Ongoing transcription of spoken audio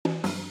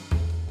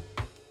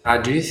I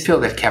do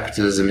feel that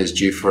capitalism is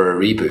due for a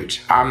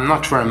reboot. I'm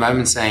not for a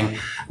moment saying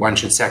one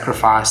should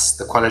sacrifice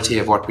the quality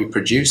of what we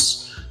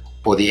produce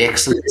or the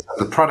excellence of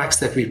the products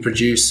that we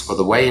produce or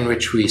the way in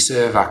which we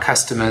serve our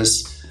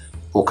customers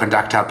or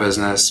conduct our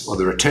business or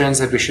the returns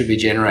that we should be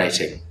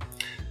generating.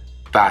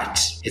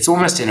 But it's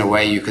almost in a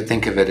way you could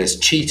think of it as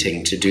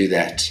cheating to do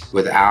that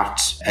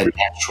without a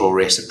natural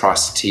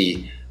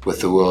reciprocity with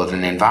the world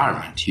and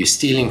environment. You're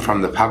stealing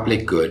from the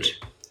public good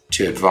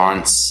to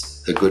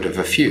advance the good of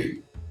a few.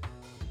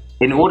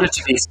 In order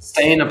to be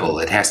sustainable,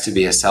 it has to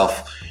be a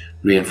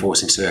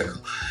self-reinforcing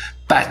circle.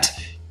 But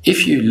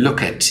if you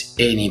look at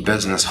any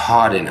business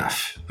hard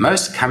enough,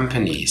 most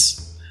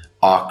companies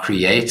are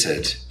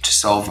created to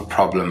solve a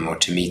problem or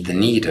to meet the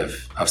need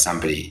of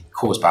somebody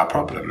caused by a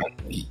problem.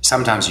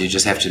 Sometimes you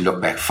just have to look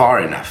back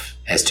far enough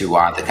as to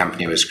why the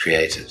company was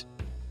created.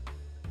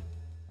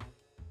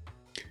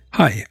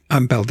 Hi,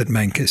 I'm Belden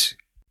Mankus.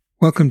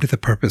 Welcome to The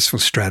Purposeful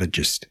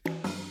Strategist,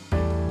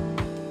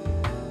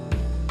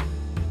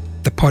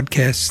 the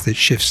podcast that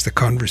shifts the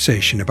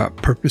conversation about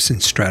purpose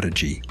and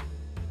strategy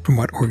from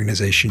what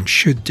organizations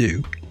should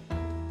do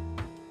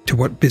to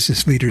what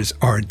business leaders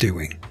are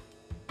doing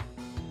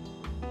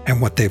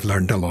and what they've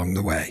learned along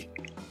the way.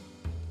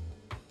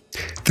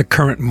 The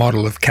current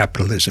model of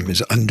capitalism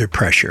is under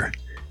pressure,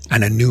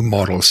 and a new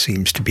model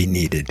seems to be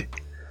needed.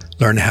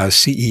 Learn how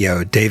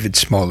CEO David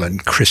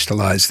Smolin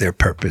crystallized their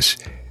purpose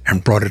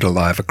and brought it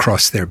alive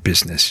across their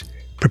business,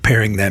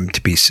 preparing them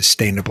to be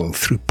sustainable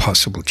through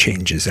possible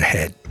changes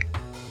ahead.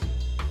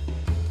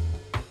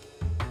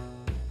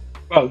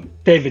 Well,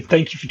 David,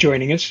 thank you for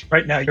joining us.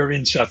 Right now, you're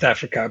in South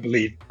Africa, I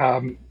believe.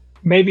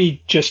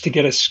 Maybe just to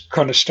get us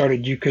kind of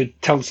started, you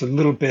could tell us a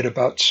little bit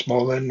about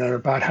Smolin and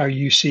about how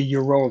you see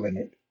your role in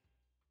it.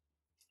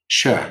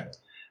 Sure.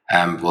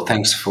 Well,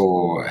 thanks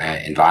for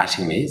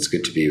inviting me. It's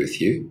good to be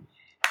with you.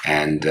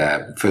 And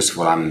first of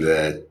all, I'm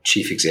the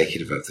chief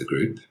executive of the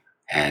group.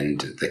 And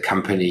the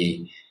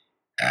company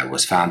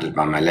was founded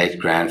by my late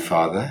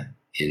grandfather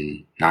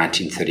in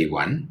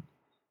 1931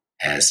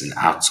 as an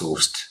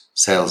outsourced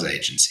sales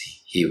agency.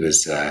 He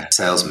was a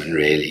salesman,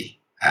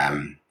 really.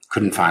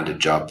 Couldn't find a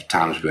job.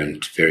 Times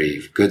weren't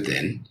very good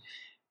then.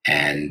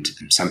 And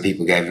some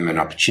people gave him an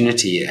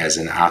opportunity as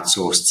an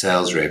outsourced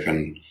sales rep.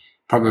 And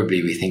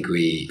probably we think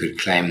we could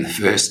claim the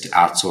first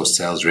outsourced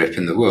sales rep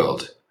in the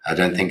world. I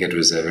don't think it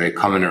was a very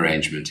common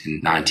arrangement in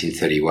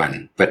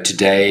 1931. But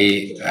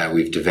today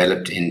we've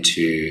developed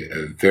into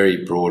a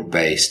very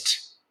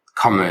broad-based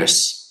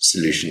commerce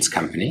solutions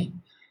company.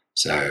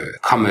 So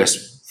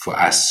commerce for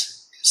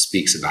us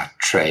speaks about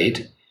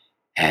trade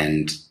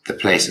and the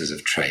places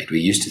of trade.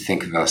 We used to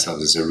think of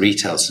ourselves as a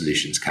retail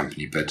solutions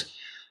company, but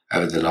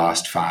over the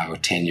last 5 or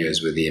 10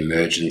 years, with the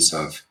emergence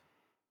of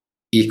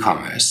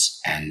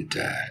e-commerce and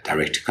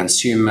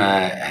direct-to-consumer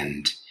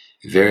and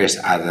various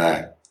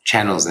other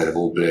channels that have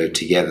all blurred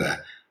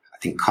together, I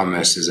think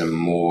commerce is a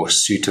more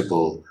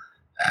suitable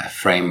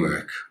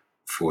framework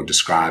for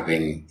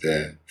describing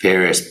the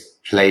various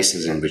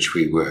places in which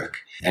we work.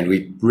 And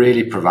we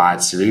really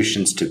provide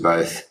solutions to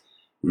both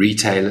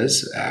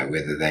retailers,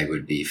 whether they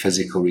would be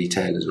physical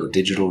retailers or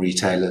digital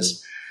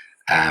retailers,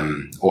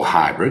 or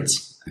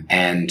hybrids,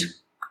 and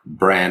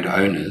brand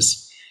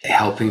owners,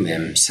 helping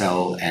them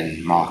sell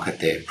and market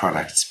their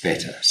products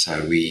better.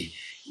 So we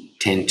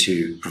tend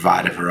to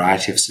provide a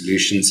variety of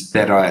solutions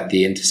that are at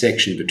the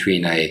intersection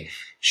between a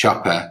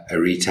shopper, a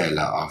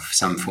retailer of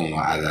some form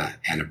or other,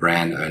 and a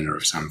brand owner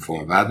of some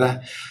form or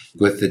other,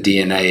 with the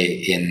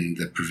DNA in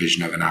the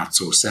provision of an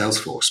outsourced sales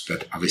force.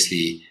 But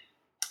obviously,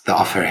 the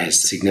offer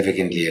has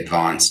significantly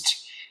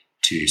advanced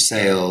to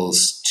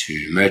sales,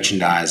 to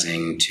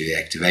merchandising, to the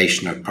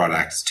activation of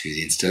products, to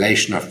the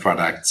installation of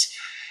products,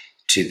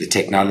 to the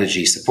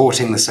technology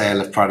supporting the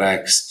sale of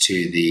products,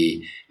 to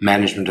the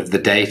management of the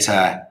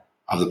data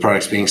of the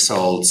products being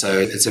sold. So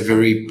it's a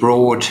very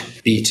broad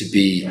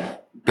B2B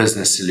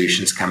business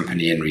solutions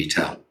company in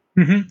retail.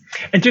 Mm-hmm.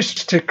 And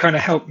just to kind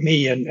of help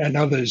me and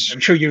others, I'm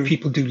sure your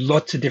people do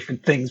lots of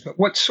different things, but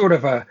what's sort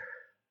of a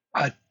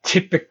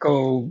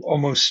typical,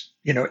 almost,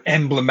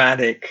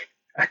 emblematic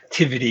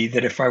activity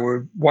that if I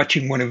were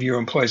watching one of your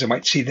employees, I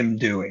might see them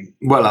doing?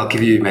 Well, I'll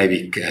give you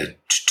maybe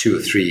 2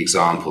 or 3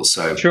 examples.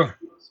 So sure.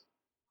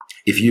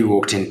 If you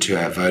walked into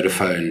a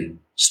Vodafone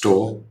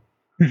store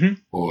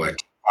or a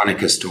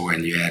Telefonica store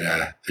and you had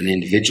an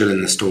individual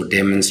in the store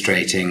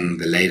demonstrating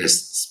the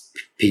latest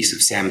piece of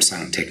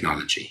Samsung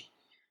technology,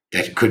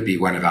 that could be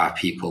one of our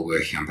people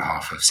working on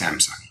behalf of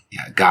Samsung,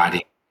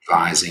 guiding,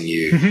 advising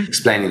you,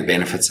 explaining the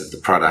benefits of the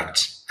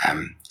product,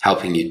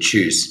 helping you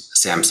choose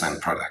a Samsung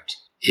product.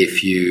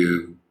 If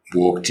you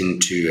walked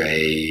into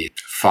a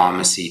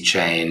pharmacy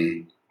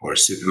chain or a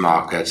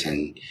supermarket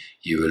and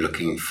you were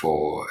looking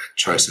for a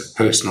choice of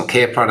personal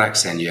care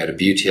products and you had a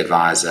beauty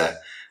advisor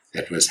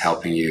that was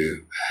helping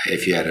you,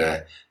 if you had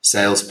a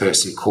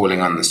salesperson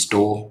calling on the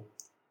store,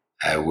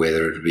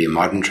 whether it would be a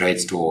modern trade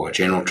store or a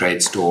general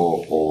trade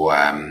store, or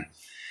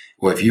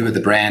if you were the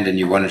brand and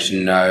you wanted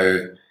to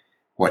know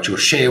what your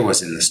share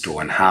was in the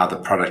store and how the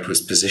product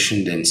was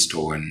positioned in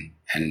store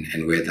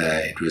and whether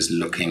it was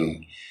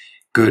looking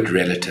good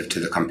relative to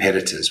the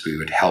competitors, we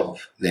would help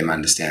them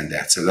understand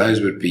that. So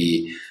those would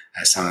be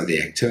some of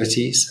the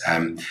activities.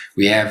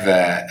 We have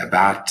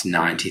about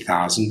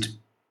 90,000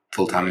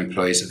 full-time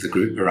employees of the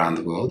group around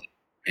the world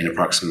in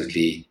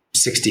approximately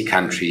 60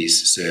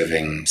 countries,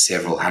 serving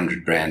several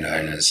hundred brand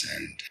owners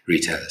and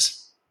retailers.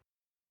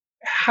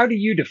 How do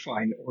you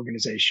define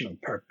organizational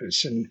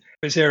purpose? And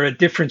is there a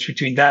difference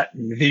between that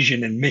and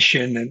vision and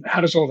mission? And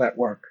how does all that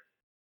work?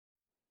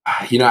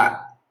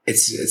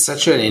 It's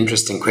such an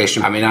interesting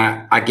question. I mean,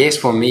 I guess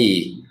for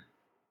me,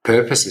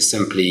 purpose is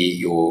simply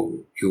your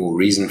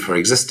reason for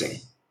existing.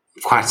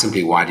 Quite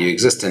simply, why do you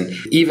exist? And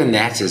even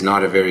that is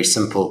not a very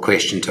simple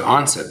question to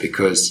answer,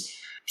 because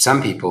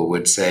some people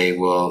would say,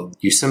 well,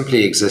 you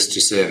simply exist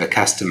to serve a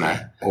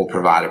customer or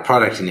provide a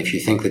product. And if you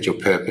think that your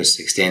purpose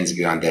extends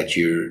beyond that,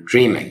 you're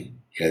dreaming.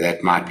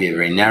 That might be a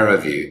very narrow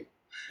view.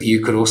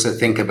 You could also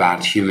think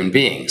about human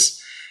beings.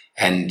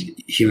 And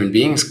human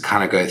beings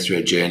kind of go through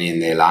a journey in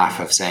their life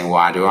of saying,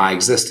 why do I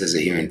exist as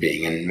a human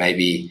being? And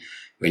maybe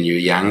when you're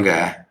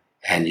younger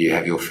and you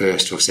have your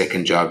first or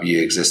second job,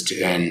 you exist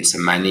to earn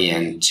some money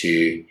and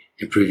to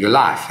improve your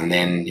life. And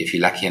then if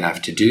you're lucky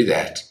enough to do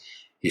that,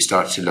 you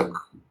start to look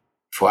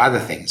for other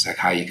things, like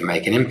how you can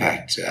make an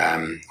impact,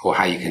 or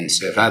how you can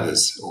serve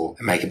others or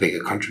make a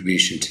bigger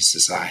contribution to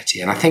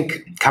society. And I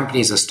think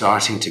companies are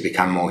starting to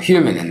become more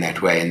human in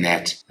that way, in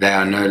that they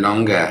are no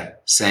longer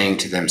saying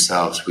to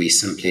themselves, we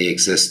simply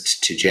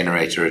exist to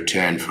generate a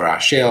return for our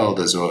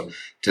shareholders or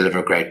deliver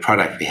a great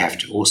product. We have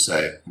to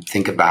also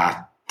think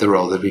about the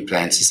role that we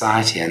play in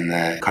society and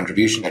the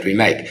contribution that we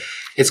make.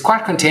 It's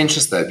quite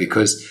contentious, though,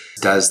 because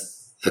does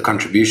the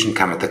contribution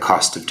come at the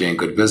cost of doing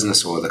good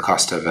business or the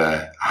cost of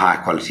a high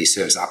quality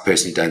service? I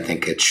personally don't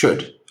think it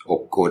should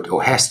or could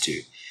or has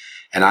to.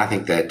 And I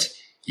think that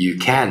you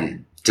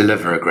can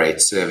deliver a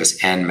great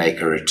service and make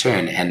a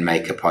return and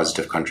make a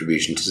positive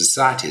contribution to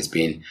society. Has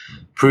been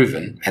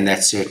proven. And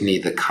that's certainly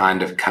the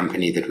kind of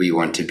company that we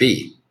want to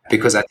be.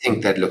 Because I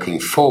think that looking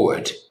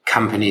forward,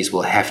 companies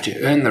will have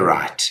to earn the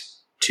right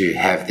to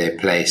have their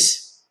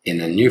place in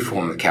a new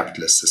form of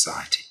capitalist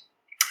society.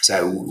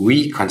 So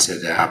we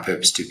consider our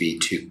purpose to be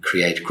to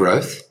create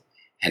growth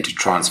and to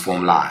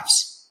transform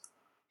lives.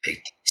 It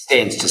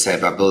extends to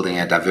say by building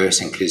a diverse,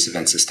 inclusive,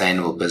 and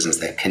sustainable business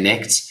that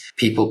connects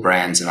people,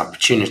 brands, and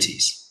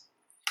opportunities.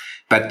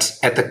 But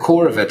at the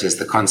core of it is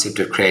the concept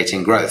of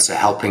creating growth, so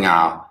helping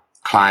our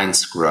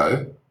clients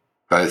grow,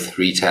 both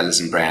retailers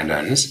and brand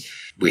owners.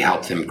 We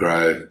help them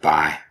grow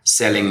by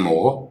selling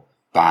more,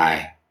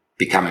 by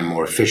becoming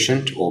more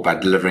efficient, or by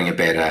delivering a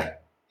better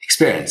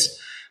experience.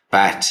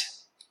 But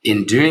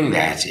in doing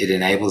that, it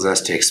enables us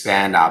to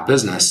expand our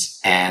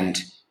business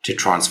and to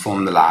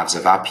transform the lives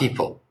of our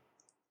people.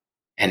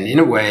 And in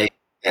a way,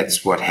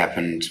 that's what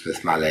happened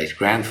with my late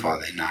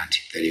grandfather in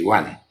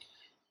 1931.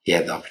 He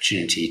had the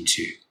opportunity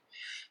to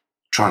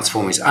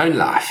transform his own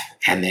life,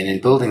 and then in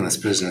building this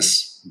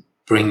business,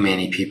 bring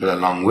many people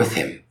along with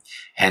him.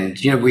 And,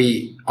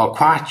 we are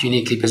quite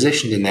uniquely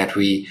positioned in that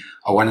we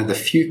are one of the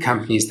few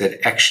companies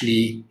that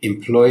actually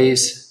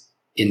employs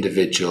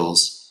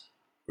individuals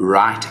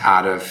right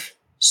out of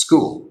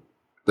school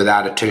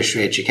without a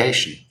tertiary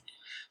education.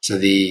 So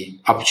the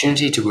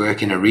opportunity to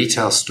work in a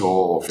retail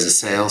store or as a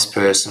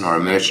salesperson or a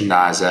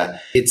merchandiser,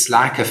 it's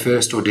like a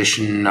first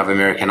audition of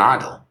American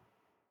Idol.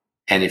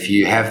 And if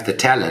you have the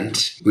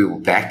talent, we will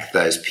back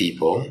those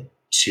people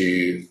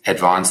to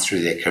advance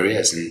through their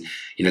careers. And,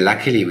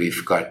 luckily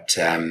we've got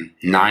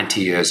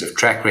 90 years of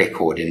track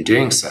record in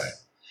doing so.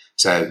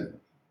 So,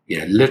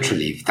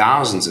 literally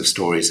thousands of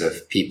stories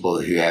of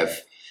people who have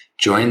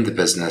joined the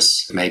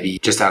business maybe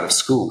just out of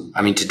school.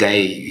 I mean,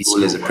 today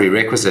school is a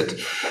prerequisite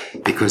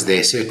because there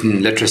are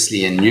certain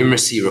literacy and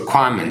numeracy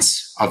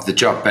requirements of the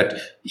job. But,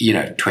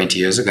 20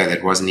 years ago,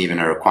 that wasn't even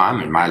a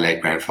requirement. My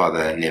late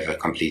grandfather never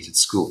completed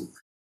school.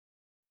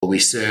 We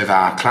serve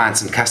our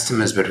clients and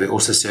customers, but we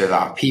also serve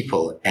our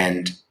people.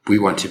 And we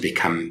want to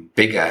become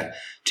bigger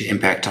to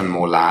impact on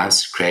more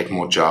lives, create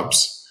more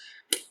jobs,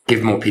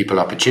 give more people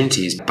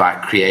opportunities by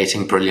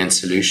creating brilliant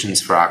solutions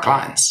for our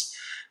clients.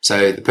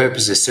 So the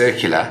purpose is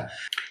circular.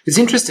 It's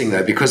interesting,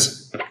 though,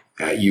 because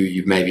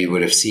you maybe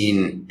would have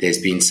seen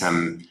there's been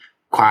some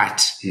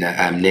quite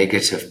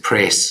negative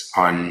press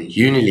on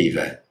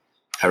Unilever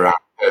around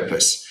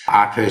purpose.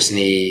 I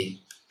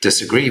personally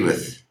disagree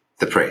with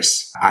the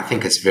press. I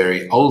think it's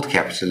very old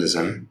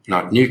capitalism,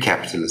 not new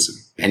capitalism.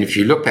 And if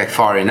you look back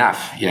far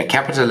enough,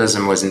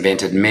 capitalism was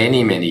invented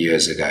many, many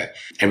years ago.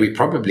 And we're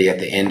probably at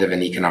the end of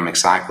an economic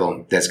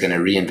cycle that's going to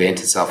reinvent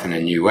itself in a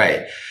new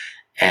way.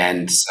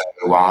 And so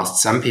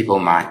whilst some people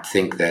might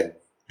think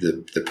that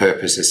the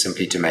purpose is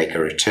simply to make a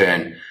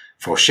return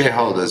for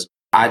shareholders,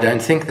 I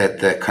don't think that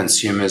the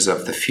consumers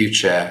of the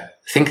future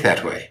think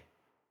that way.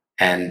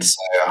 And so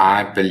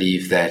I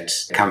believe that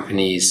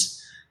companies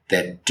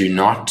that do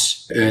not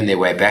earn their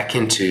way back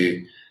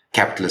into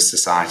capitalist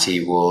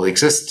society will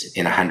exist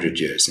in 100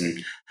 years.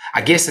 And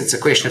I guess it's a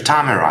question of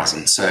time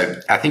horizon. So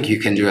I think you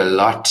can do a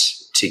lot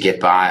to get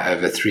by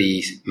over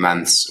 3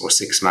 months or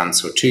 6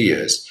 months or 2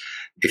 years.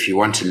 if you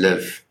want to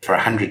live for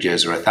 100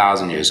 years or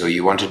 1,000 years, or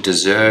you want to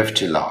deserve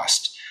to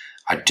last,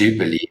 I do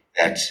believe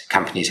that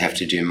companies have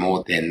to do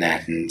more than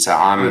that. And so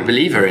I'm a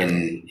believer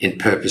in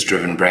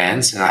purpose-driven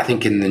brands. And I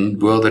think in the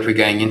world that we're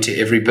going into,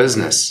 every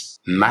business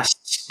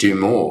must do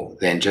more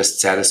than just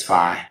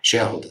satisfy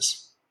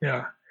shareholders.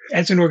 Yeah.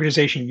 As an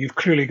organization, you've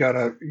clearly got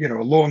a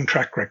long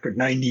track record,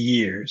 90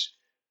 years.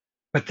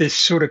 But this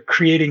sort of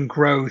creating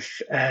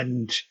growth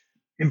and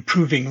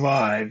improving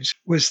lives,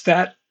 was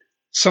that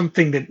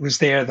something that was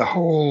there the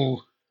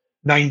whole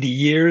 90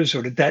 years,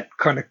 or did that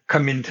kind of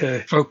come into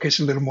focus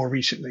a little more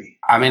recently?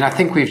 I mean, I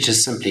think we've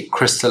just simply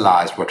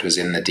crystallized what was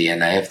in the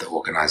DNA of the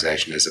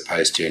organization as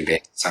opposed to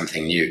inventing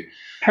something new.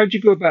 How did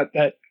you go about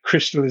that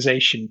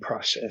crystallization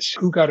process?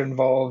 Who got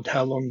involved?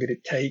 How long did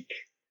it take?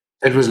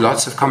 It was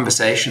lots of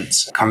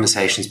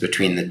conversations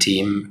between the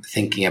team,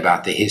 thinking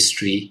about the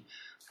history,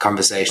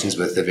 conversations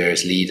with the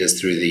various leaders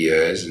through the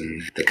years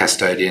and the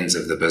custodians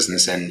of the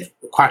business, and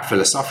quite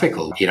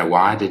philosophical.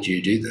 Why did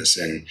you do this?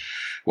 And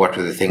what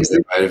were the things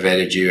that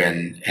motivated you,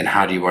 and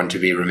how do you want to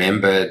be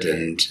remembered,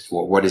 and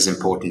what is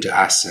important to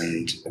us,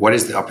 and what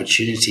is the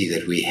opportunity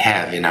that we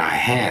have in our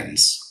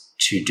hands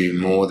to do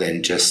more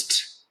than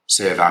just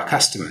serve our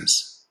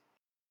customers.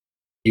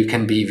 You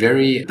can be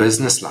very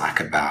businesslike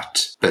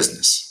about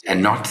business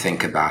and not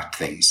think about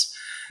things.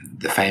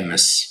 The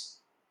famous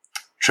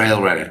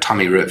trail runner,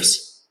 Tommy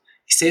Rivers,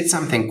 he said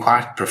something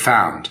quite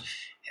profound.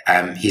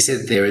 He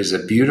said there is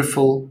a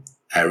beautiful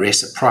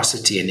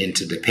reciprocity and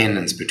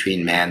interdependence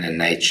between man and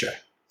nature.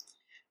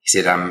 He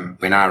said,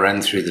 when I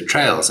run through the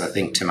trails, I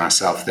think to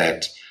myself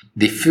that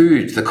the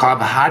food, the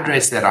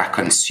carbohydrates that I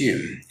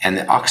consume and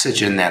the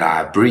oxygen that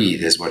I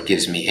breathe is what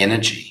gives me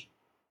energy.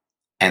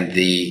 And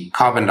the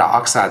carbon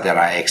dioxide that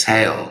I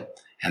exhale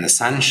and the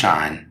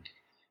sunshine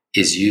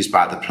is used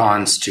by the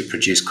plants to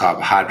produce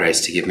carbohydrates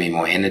to give me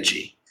more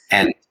energy.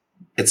 And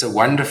it's a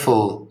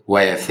wonderful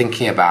way of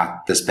thinking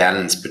about this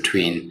balance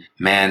between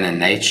man and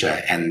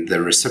nature and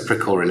the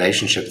reciprocal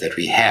relationship that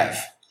we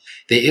have.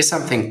 There is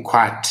something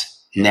quite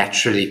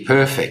naturally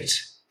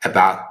perfect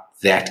about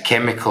that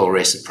chemical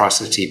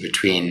reciprocity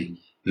between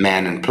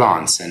man and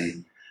plants.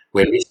 And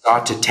when we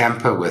start to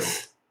tamper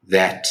with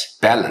that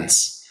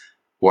balance,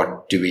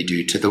 what do we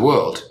do to the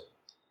world?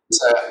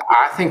 So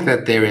I think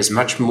that there is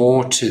much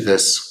more to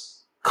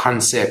this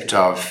concept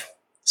of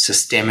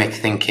systemic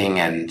thinking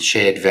and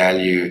shared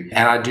value.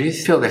 And I do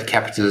feel that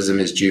capitalism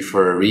is due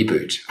for a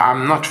reboot.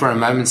 I'm not for a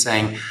moment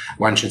saying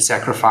one should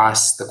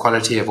sacrifice the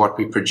quality of what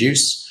we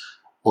produce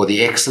or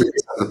the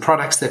excellence of the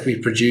products that we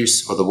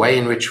produce or the way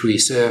in which we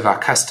serve our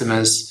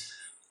customers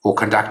or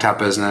conduct our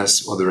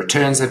business or the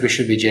returns that we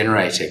should be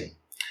generating.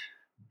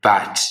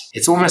 But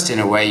it's almost in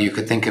a way you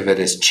could think of it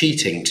as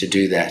cheating to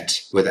do that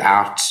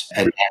without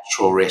a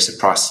natural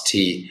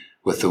reciprocity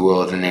with the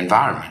world and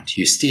environment.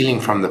 You're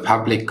stealing from the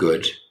public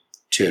good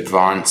to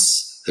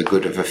advance the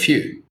good of a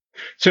few.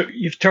 So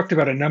you've talked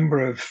about a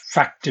number of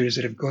factors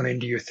that have gone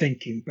into your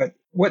thinking, but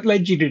what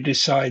led you to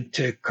decide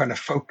to kind of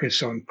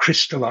focus on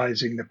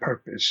crystallizing the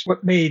purpose?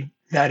 What made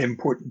that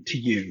important to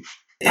you?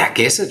 I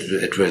guess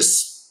it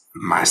was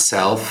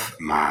myself,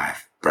 my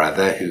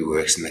brother who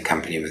works in the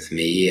company with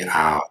me,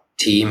 our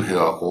team who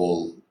are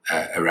all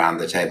around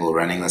the table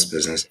running this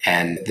business,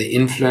 and the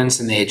influence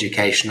and the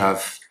education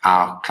of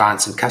our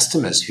clients and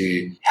customers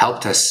who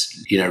helped us,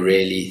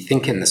 really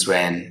think in this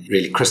way and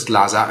really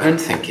crystallize our own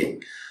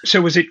thinking.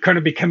 So was it kind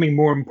of becoming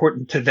more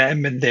important to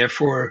them and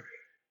therefore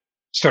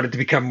started to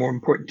become more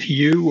important to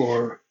you,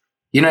 or?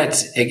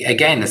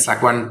 It's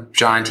like one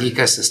giant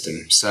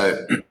ecosystem.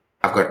 So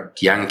I've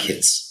got young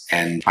kids,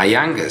 and my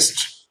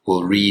youngest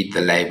will read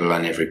the label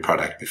on every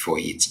product before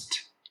he eats it.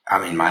 I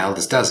mean, my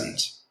eldest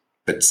doesn't.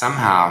 But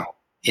somehow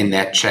in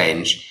that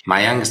change,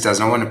 my youngest does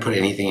not want to put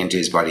anything into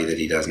his body that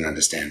he doesn't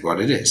understand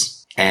what it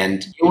is.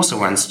 And he also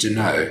wants to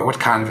know what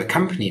kind of a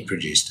company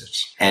produced it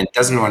and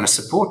doesn't want to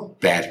support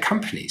bad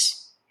companies.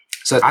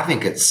 So I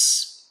think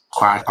it's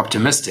quite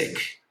optimistic.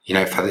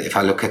 If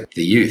I look at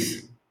the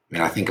youth,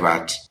 I think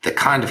about the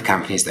kind of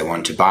companies they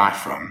want to buy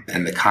from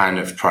and the kind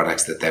of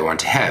products that they want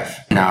to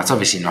have. Now, it's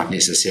obviously not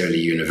necessarily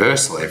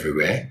universal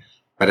everywhere,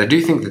 but I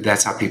do think that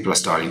that's how people are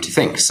starting to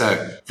think.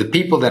 So the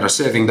people that are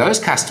serving those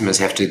customers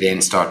have to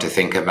then start to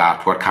think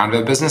about what kind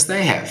of a business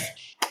they have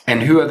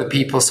and who are the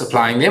people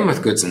supplying them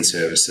with goods and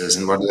services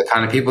and what are the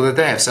kind of people that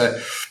they have. So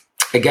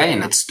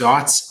again, it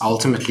starts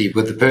ultimately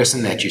with the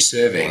person that you're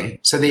serving.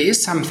 So there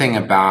is something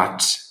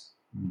about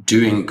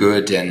doing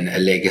good and a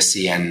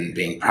legacy and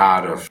being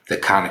proud of the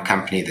kind of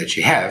company that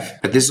you have.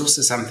 But there's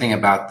also something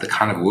about the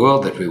kind of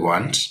world that we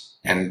want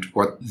and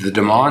what the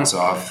demands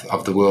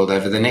of the world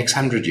over the next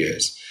 100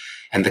 years.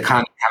 And the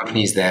kind of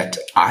companies that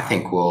I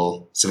think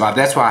will survive.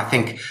 That's why I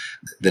think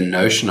the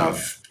notion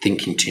of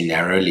thinking too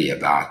narrowly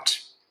about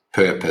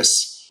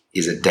purpose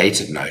is a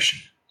dated notion.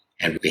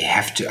 And we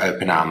have to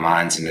open our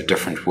minds in a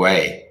different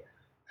way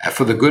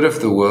for the good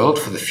of the world,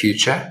 for the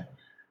future,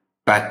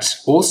 but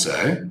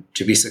also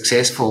to be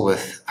successful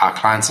with our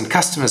clients and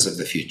customers of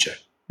the future.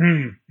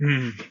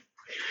 Mm-hmm.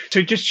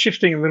 So just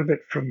shifting a little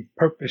bit from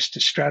purpose to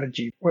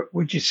strategy, what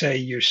would you say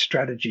your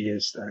strategy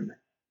is then?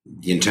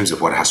 in terms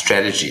of what our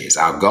strategy is.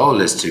 Our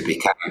goal is to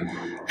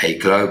become a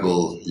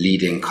global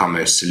leading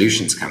commerce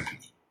solutions company.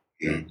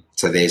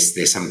 So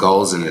there's some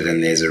goals in it,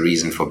 and there's a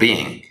reason for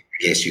being.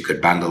 I guess you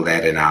could bundle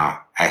that in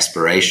our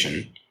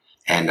aspiration,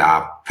 and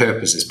our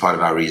purpose is part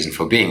of our reason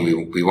for being.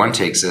 We want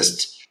to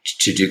exist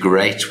to do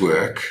great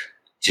work,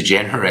 to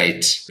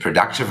generate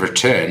productive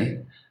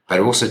return, but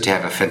also to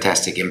have a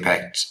fantastic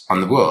impact on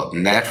the world.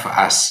 And that for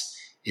us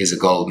is a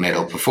gold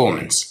medal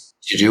performance,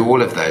 to do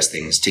all of those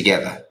things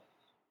together.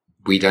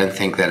 We don't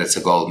think that it's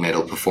a gold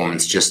medal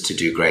performance just to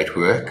do great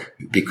work,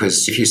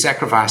 because if you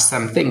sacrifice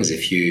some things,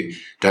 if you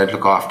don't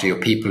look after your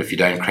people, if you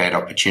don't create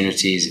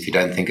opportunities, if you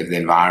don't think of the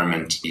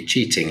environment, you're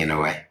cheating in a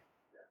way.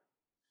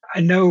 I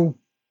know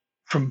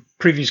from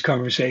previous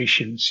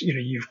conversations,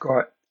 you've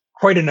got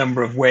quite a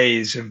number of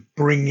ways of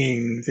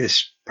bringing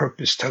this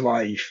purpose to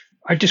life.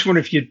 I just wonder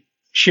if you'd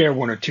share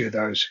one or two of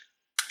those.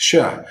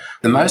 Sure.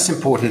 The most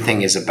important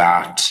thing is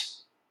about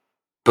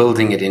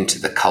building it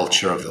into the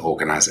culture of the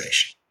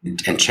organization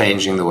and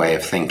changing the way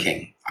of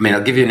thinking. I mean,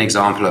 I'll give you an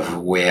example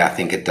of where I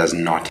think it does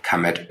not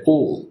come at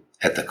all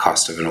at the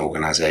cost of an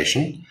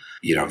organization.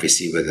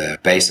 Obviously with a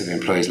base of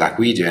employees like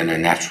we do and a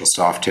natural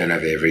staff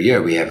turnover every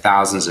year, we have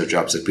thousands of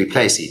jobs that we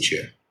place each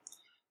year.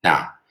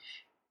 Now,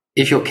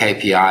 if your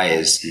KPI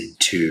is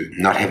to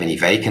not have any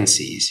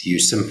vacancies, you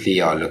simply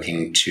are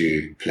looking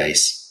to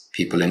place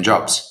people in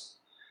jobs.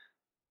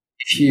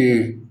 If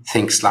you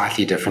think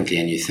slightly differently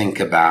and you think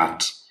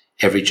about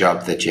every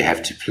job that you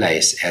have to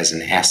place as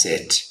an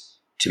asset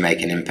to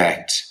make an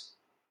impact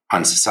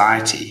on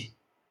society,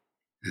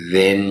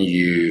 then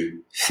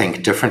you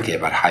think differently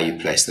about how you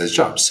place those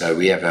jobs. So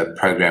we have a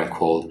program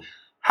called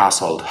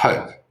Household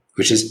Hope,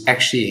 which is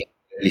actually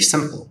really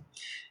simple.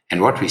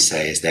 And what we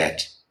say is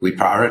that we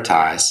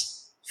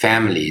prioritize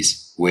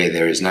families where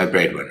there is no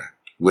breadwinner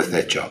with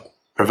that job,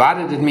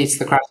 provided it meets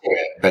the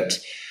criteria. But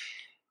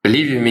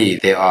believe you me,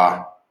 there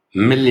are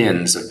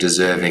millions of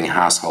deserving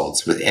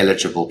households with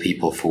eligible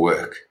people for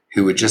work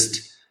who would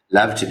just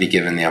love to be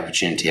given the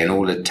opportunity. And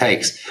all it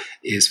takes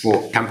is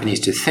for companies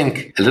to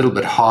think a little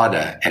bit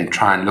harder and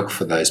try and look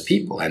for those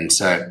people. And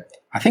so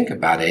I think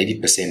about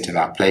 80% of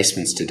our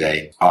placements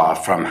today are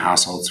from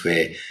households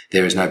where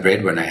there is no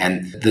breadwinner.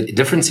 And the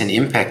difference in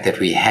impact that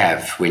we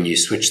have when you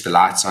switch the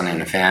lights on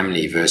in a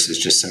family versus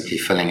just simply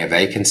filling a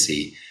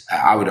vacancy,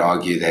 I would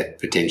argue that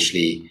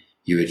potentially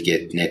you would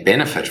get net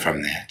benefit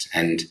from that.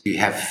 And you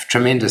have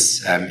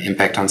tremendous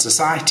impact on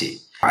society.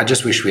 I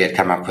just wish we had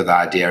come up with the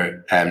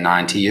idea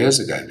 90 years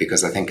ago,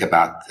 because I think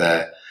about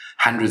the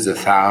hundreds of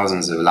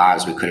thousands of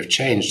lives we could have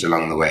changed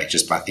along the way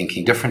just by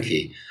thinking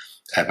differently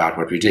about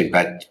what we're doing.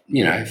 But,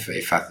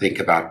 if I think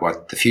about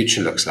what the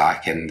future looks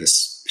like and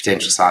this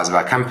potential size of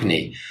our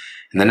company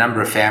and the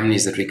number of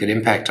families that we could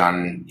impact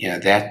on,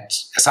 that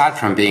aside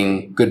from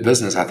being good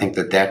business, I think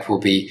that will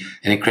be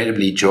an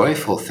incredibly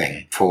joyful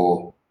thing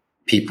for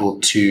people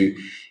to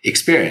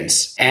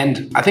experience.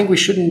 And I think we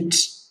shouldn't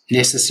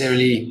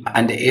necessarily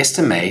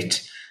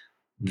underestimate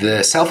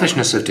the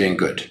selfishness of doing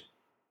good.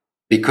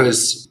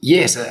 Because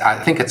yes, I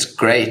think it's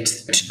great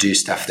to do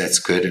stuff that's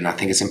good, and I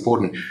think it's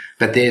important,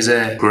 but there's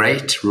a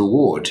great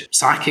reward,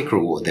 psychic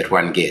reward that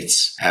one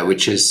gets,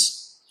 which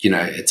is,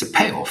 it's a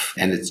payoff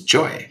and it's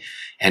joy.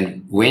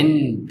 And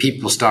when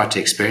people start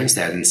to experience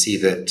that and see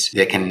that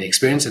they can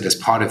experience it as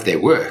part of their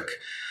work,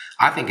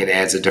 I think it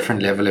adds a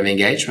different level of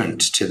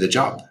engagement to the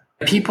job.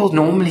 People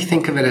normally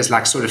think of it as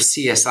like sort of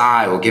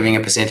CSI or giving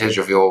a percentage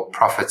of your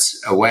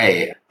profits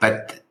away.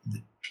 But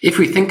if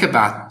we think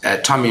about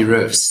Tommy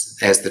Rivers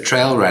as the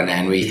trail runner,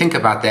 and we think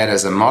about that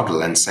as a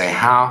model and say,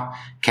 how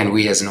can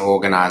we as an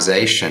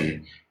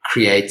organization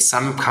create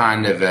some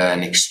kind of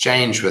an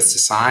exchange with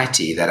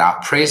society that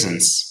our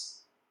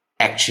presence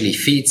actually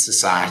feeds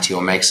society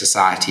or makes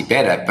society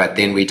better, but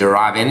then we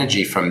derive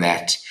energy from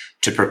that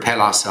to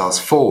propel ourselves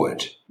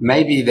forward.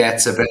 Maybe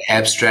that's a bit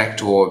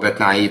abstract or a bit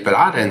naive, but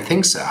I don't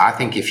think so. I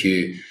think if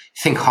you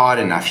think hard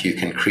enough, you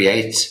can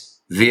create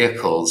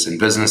vehicles and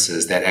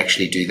businesses that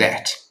actually do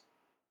that.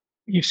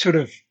 You've sort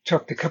of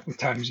talked a couple of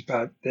times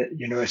about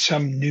that,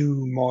 some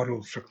new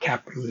model for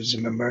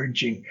capitalism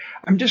emerging.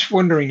 I'm just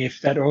wondering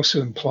if that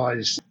also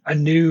implies a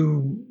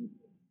new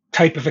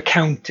type of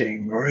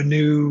accounting or a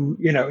new,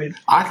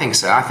 I think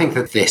so. I think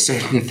that there's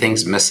certain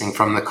things missing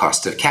from the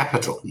cost of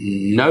capital.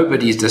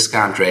 Nobody's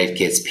discount rate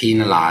gets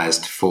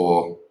penalized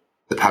for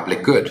the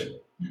public good.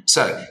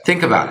 So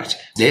think about it.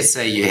 Let's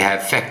say you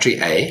have factory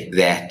A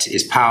that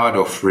is powered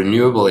off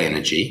renewable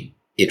energy.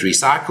 It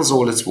recycles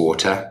all its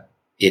water.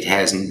 It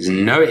has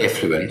no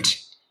effluent.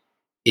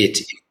 It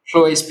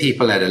employs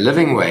people at a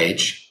living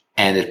wage,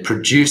 and it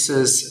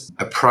produces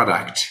a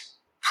product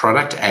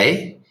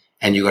A,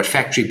 and you've got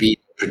factory B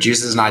that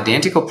produces an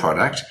identical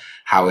product.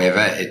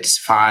 However, it's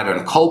fired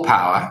on coal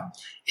power.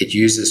 It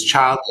uses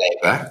child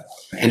labor.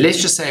 And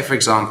let's just say, for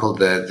example,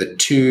 the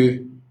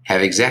two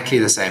have exactly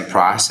the same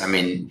price. I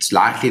mean, it's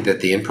likely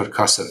that the input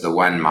cost of the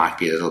one might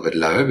be a little bit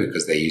lower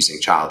because they're using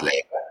child labor.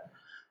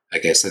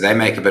 Okay, so they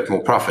make a bit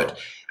more profit.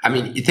 I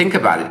mean, you think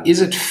about it.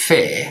 Is it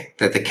fair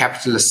that the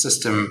capitalist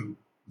system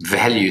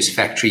values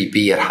factory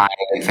B at higher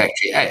than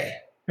factory A?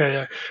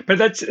 Yeah. But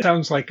that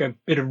sounds like a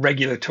bit of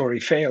regulatory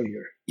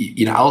failure.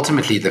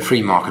 Ultimately, the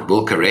free market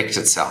will correct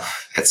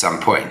itself at some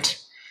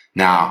point.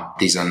 Now,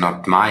 these are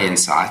not my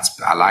insights,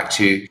 but I like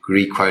to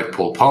re-quote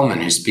Paul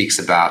Polman, who speaks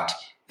about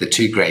the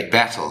two great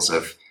battles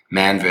of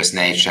man versus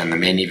nature and the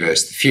many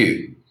versus the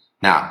few.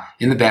 Now,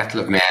 in the battle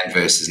of man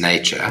versus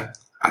nature,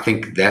 I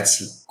think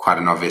that's quite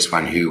an obvious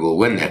one who will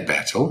win that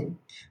battle.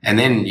 And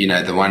then,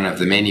 the one of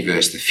the many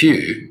versus the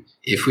few,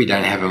 if we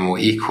don't have a more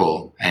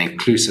equal and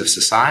inclusive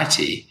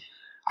society,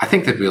 I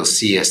think that we'll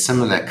see a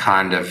similar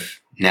kind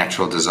of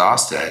natural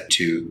disaster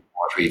to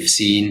what we've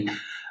seen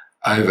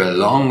over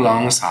long,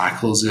 long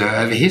cycles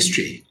over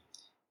history,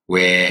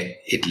 where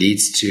it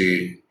leads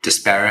to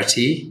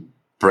disparity,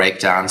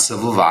 breakdown,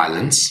 civil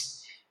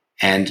violence,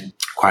 and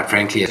quite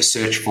frankly, a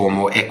search for a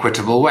more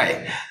equitable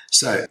way.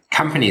 So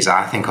companies,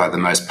 I think, are the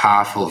most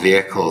powerful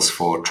vehicles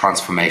for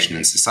transformation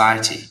in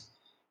society,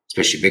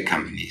 especially big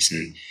companies.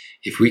 And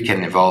if we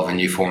can evolve a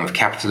new form of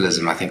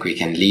capitalism, I think we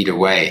can lead a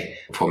way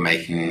for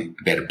making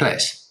a better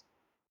place.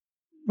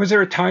 Was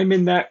there a time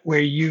in that where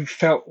you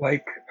felt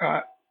like,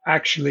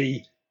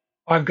 actually,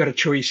 I've got a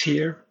choice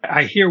here?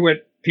 I hear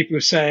what people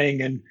are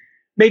saying, and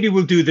maybe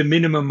we'll do the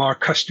minimum our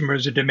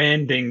customers are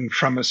demanding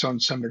from us on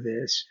some of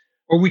this,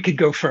 or we could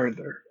go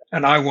further,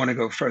 and I want to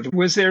go further.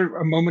 Was there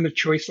a moment of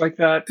choice like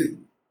that?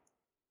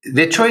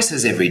 There are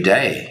choices every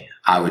day,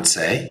 I would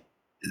say.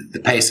 The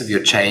pace of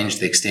your change,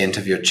 the extent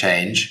of your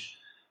change.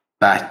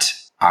 But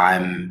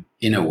I'm,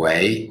 in a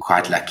way,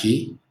 quite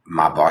lucky.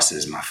 My boss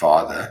is my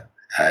father,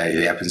 who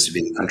happens to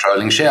be the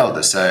controlling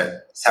shareholder. So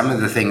some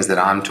of the things that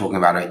I'm talking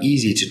about are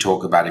easy to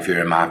talk about if you're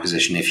in my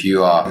position. If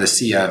you are the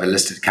CEO of a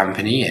listed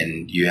company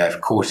and you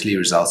have quarterly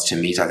results to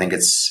meet, I think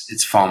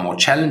it's far more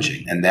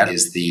challenging. And that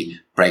is the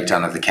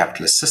breakdown of the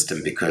capitalist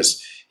system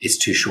because it's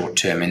too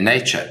short-term in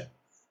nature.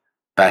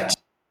 But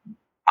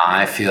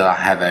I feel I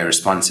have a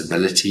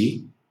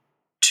responsibility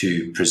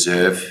to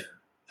preserve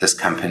this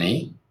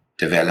company,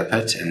 develop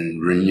it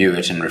and renew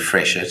it and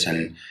refresh it.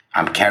 And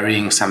I'm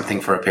carrying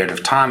something for a period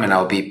of time and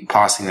I'll be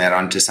passing that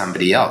on to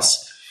somebody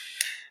else.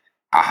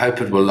 I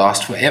hope it will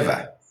last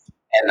forever.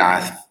 And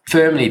I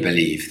firmly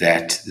believe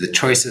that the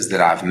choices that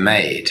I've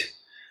made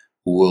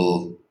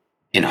will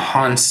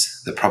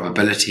enhance the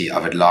probability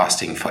of it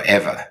lasting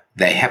forever.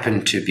 They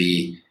happen to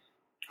be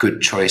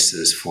good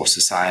choices for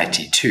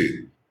society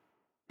too.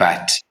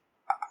 But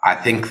I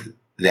think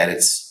that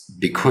it's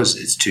because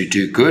it's to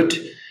do good.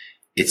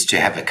 It's to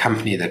have a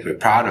company that we're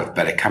proud of,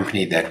 but a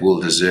company that will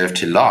deserve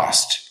to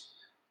last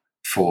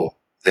for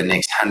the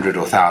next 100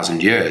 or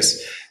 1,000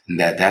 years. And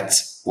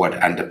that's what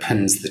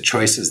underpins the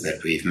choices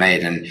that we've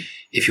made. And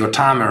if your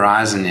time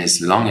horizon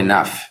is long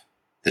enough,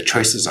 the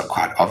choices are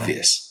quite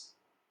obvious.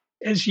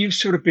 As you've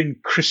sort of been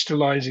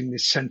crystallizing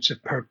this sense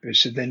of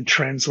purpose and then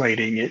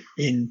translating it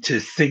into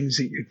things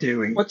that you're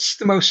doing, what's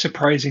the most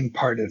surprising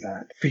part of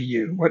that for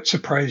you? What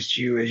surprised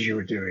you as you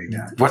were doing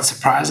that? What's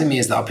surprising me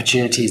is the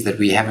opportunities that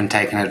we haven't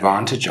taken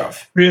advantage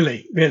of.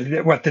 Really?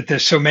 What, that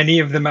there's so many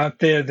of them out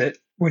there that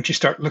once you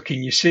start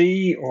looking, you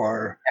see,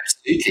 or?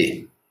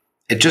 Absolutely.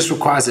 It just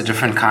requires a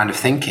different kind of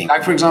thinking.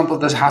 Like, for example,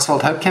 this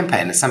Household Hope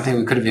campaign is something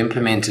we could have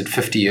implemented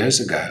 50 years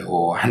ago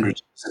or 100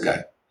 years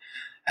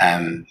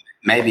ago.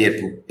 Maybe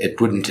it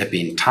wouldn't have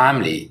been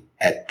timely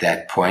at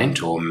that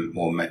point, or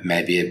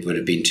maybe it would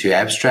have been too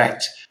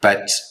abstract.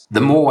 But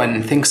the more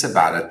one thinks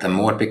about it, the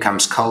more it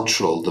becomes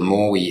cultural, the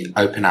more we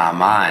open our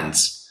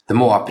minds, the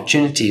more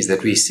opportunities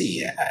that we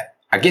see.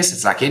 I guess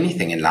it's like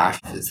anything in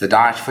life. It's the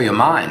diet for your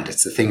mind.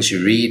 It's the things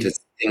you read. It's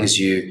the things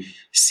you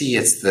see.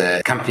 It's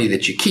the company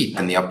that you keep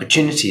and the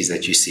opportunities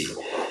that you see.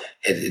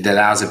 It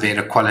allows a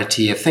better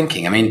quality of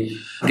thinking. I mean,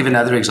 I'll give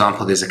another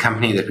example. There's a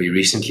company that we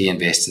recently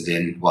invested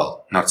in.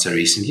 Well, not so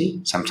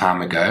recently, some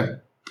time ago.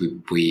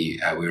 We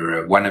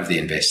were one of the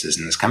investors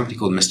in this company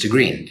called Mr.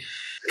 Green,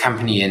 a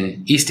company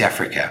in East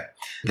Africa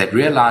that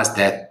realized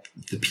that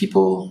the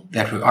people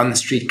that were on the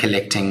street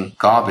collecting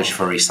garbage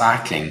for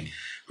recycling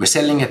were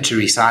selling it to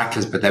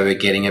recyclers, but they were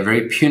getting a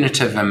very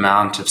punitive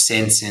amount of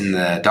cents in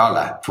the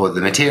dollar for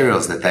the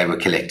materials that they were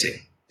collecting.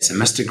 So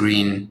Mr.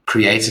 Green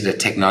created a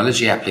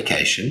technology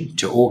application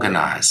to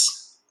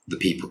organize the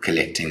people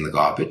collecting the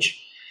garbage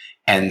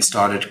and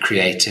started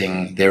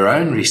creating their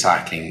own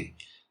recycling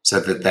so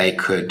that they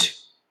could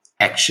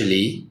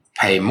actually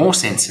pay more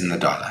cents in the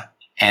dollar.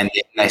 And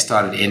then they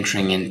started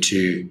entering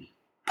into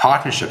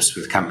partnerships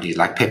with companies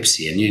like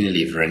Pepsi and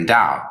Unilever and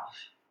Dow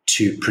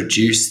to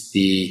produce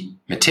the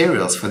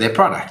materials for their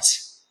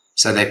products.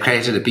 So they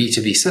created a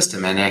B2B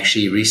system, and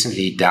actually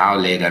recently Dow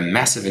led a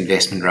massive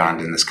investment round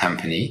in this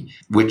company,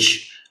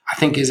 which I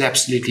think is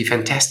absolutely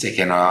fantastic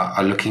and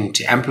are looking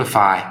to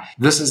amplify.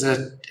 This is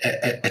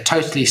a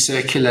totally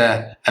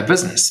circular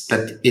business,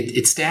 but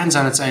it stands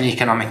on its own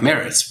economic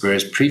merits,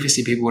 whereas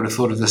previously people would have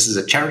thought of this as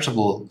a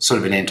charitable sort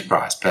of an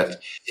enterprise.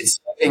 But it's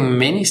serving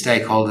many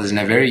stakeholders in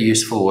a very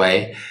useful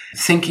way,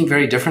 thinking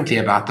very differently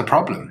about the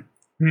problem.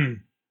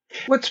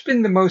 What's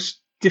been the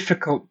most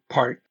difficult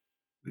part?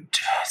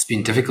 It's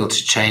been difficult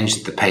to change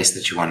at the pace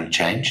that you want to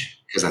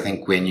change, because I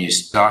think when you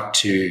start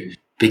to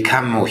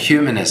become more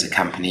human as a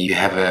company, you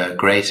have a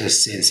greater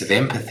sense of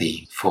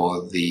empathy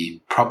for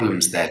the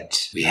problems that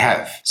we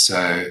have.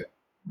 So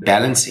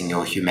balancing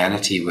your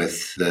humanity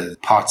with the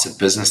parts of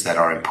business that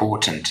are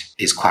important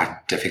is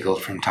quite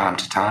difficult from time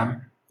to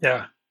time.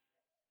 Yeah.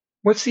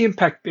 What's the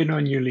impact been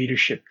on your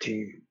leadership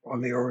team,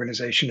 on the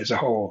organization as a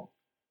whole?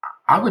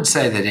 I would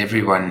say that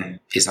everyone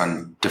is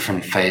on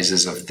different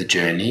phases of the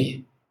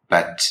journey,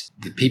 but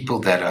the people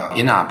that are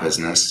in our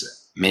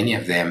business, many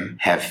of them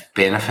have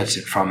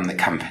benefited from the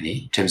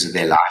company in terms of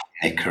their life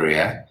and their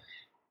career,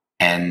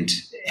 and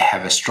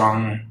have a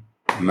strong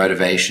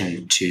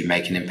motivation to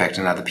make an impact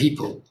on other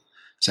people.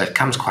 So it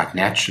comes quite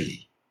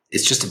naturally.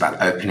 It's just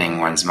about opening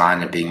one's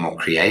mind and being more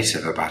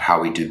creative about how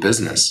we do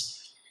business,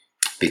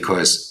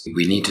 because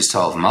we need to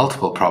solve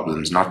multiple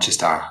problems, not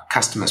just our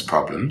customers'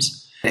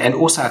 problems. And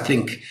also, I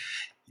think,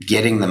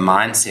 getting the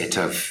mindset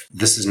of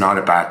this is not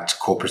about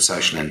corporate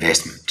social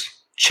investment,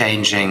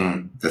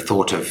 changing the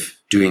thought of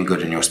doing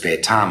good in your spare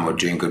time or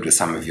doing good with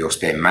some of your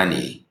spare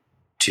money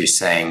to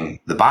saying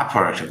the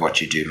byproduct of what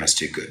you do must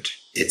do good.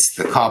 It's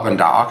the carbon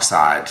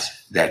dioxide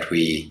that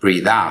we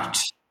breathe out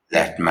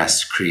that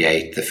must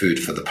create the food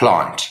for the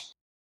plant.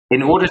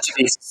 In order to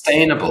be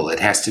sustainable, it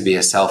has to be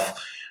a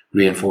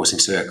self-reinforcing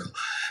circle.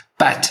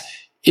 But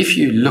if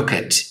you look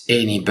at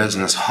any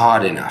business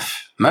hard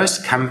enough,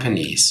 most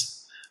companies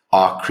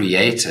are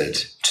created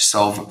to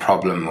solve a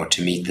problem or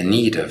to meet the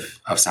need of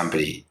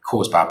somebody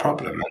caused by a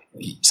problem.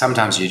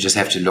 Sometimes you just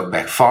have to look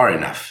back far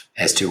enough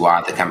as to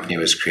why the company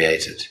was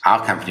created.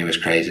 Our company was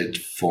created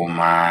for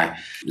my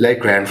late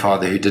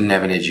grandfather who didn't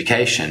have an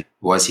education.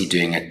 Was he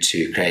doing it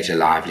to create a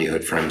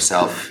livelihood for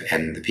himself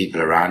and the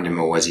people around him,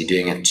 or was he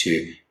doing it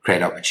to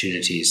create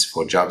opportunities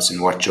for jobs,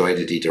 and what joy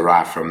did he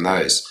derive from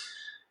those?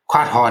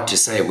 Quite hard to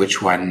say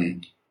which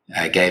one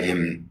gave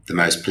him the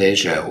most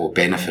pleasure or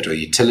benefit or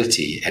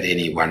utility at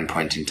any one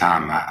point in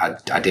time.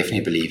 I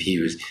definitely believe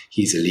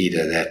he's a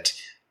leader that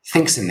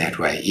thinks in that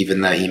way,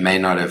 even though he may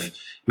not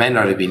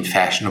have been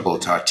fashionable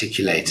to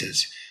articulate it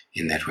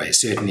in that way.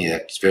 Certainly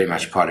that's very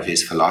much part of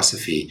his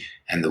philosophy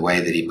and the way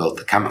that he built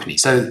the company.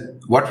 So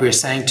what we're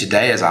saying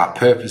today as our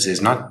purpose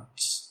is not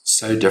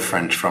so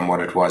different from what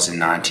it was in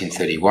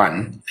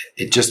 1931.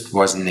 It just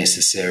wasn't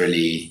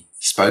necessarily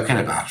spoken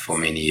about for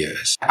many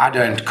years. I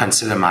don't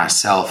consider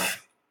myself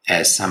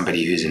as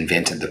somebody who's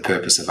invented the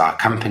purpose of our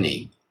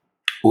company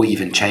or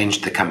even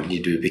changed the company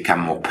to become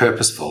more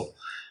purposeful.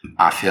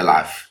 I feel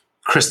I've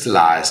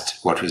crystallized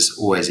what was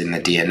always in the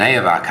DNA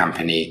of our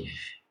company,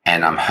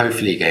 and I'm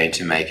hopefully going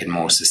to make it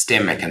more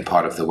systemic and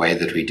part of the way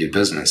that we do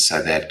business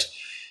so that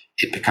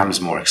it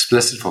becomes more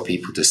explicit for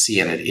people to see,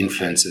 and it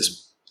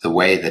influences the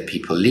way that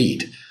people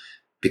lead,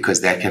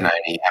 because that can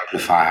only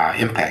amplify our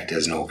impact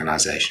as an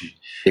organization.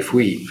 If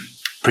we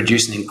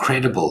produce an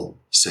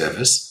incredible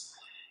service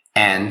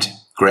and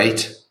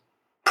great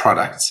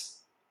products,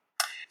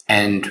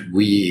 and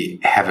we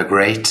have a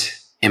great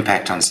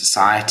impact on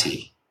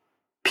society,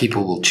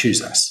 people will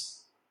choose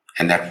us,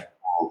 and that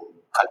will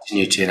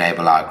continue to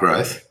enable our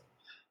growth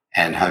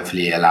and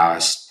hopefully allow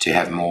us to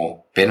have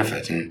more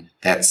benefit. And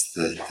that's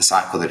the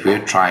cycle that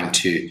we're trying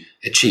to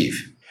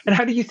achieve. And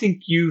how do you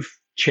think you've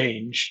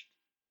changed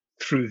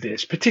through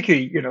this,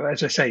 particularly,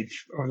 as I say,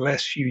 over the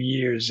last few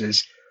years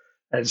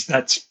as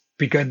that's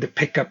begun to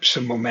pick up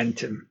some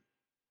momentum?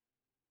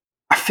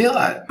 I feel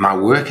like my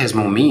work has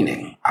more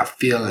meaning. I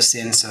feel a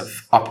sense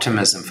of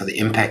optimism for the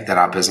impact that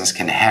our business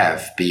can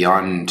have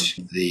beyond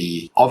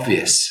the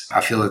obvious.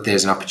 I feel that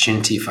there's an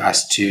opportunity for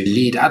us to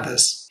lead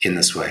others in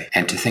this way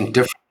and to think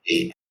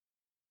differently.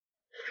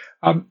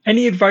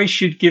 Any advice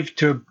you'd give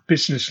to a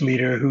business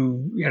leader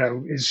who,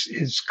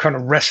 is kind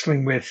of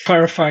wrestling with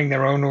clarifying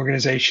their own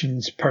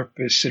organization's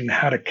purpose and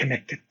how to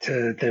connect it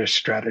to their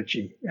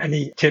strategy?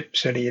 Any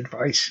tips, any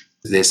advice?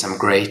 There's some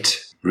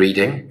great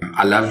reading.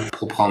 I love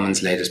Paul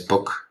Polman's latest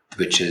book,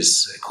 which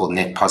is called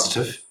Net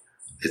Positive.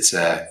 It's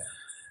a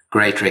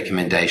great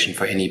recommendation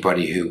for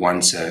anybody who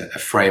wants a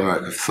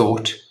framework of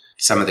thought.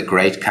 Some of the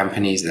great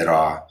companies that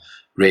are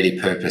really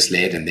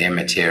purpose-led in their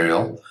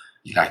material,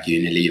 like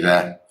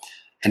Unilever,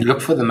 and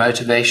look for the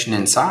motivation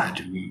inside.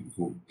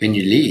 When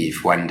you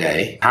leave one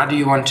day, how do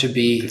you want to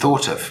be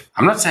thought of?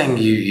 I'm not saying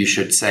you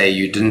should say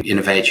you didn't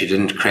innovate, you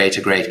didn't create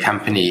a great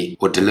company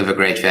or deliver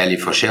great value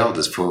for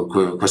shareholders,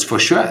 because for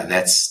sure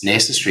that's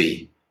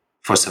necessary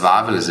for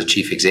survival as a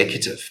chief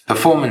executive.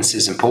 Performance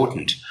is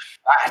important.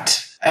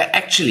 But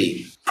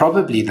actually,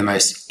 probably the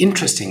most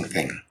interesting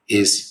thing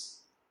is,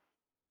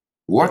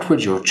 what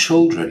would your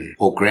children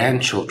or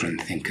grandchildren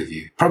think of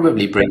you?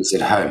 Probably brings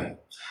it home.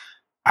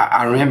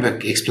 I remember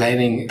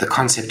explaining the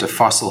concept of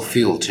fossil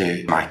fuel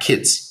to my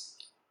kids,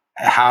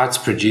 how it's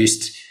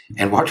produced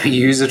and what we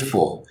use it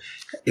for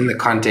in the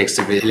context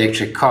of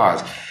electric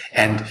cars.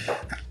 And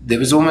there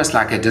was almost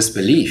like a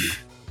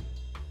disbelief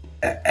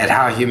at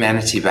how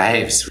humanity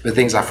behaves with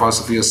things like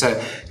fossil fuels.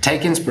 So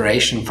take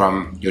inspiration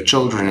from your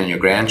children and your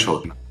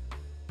grandchildren.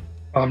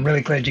 I'm really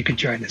glad you could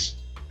join us.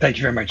 Thank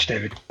you very much,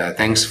 David.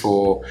 Thanks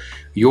for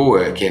your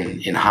work in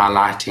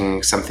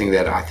highlighting something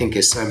that I think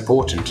is so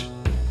important.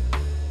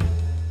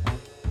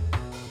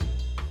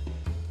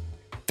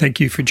 Thank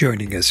you for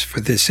joining us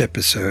for this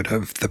episode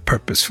of The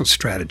Purposeful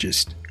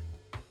Strategist.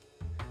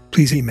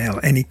 Please email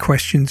any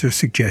questions or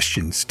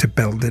suggestions to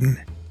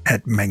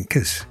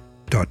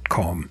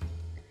belden@menkes.com.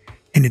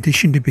 In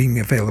addition to being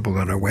available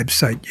on our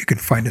website, you can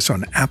find us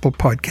on Apple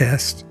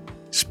Podcasts,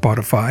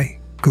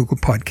 Spotify, Google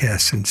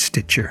Podcasts, and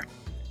Stitcher.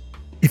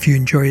 If you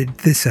enjoyed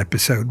this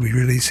episode, we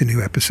release a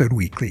new episode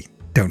weekly.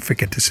 Don't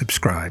forget to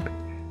subscribe.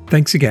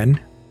 Thanks again,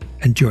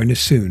 and join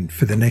us soon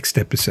for the next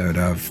episode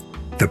of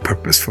The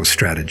Purposeful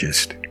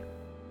Strategist.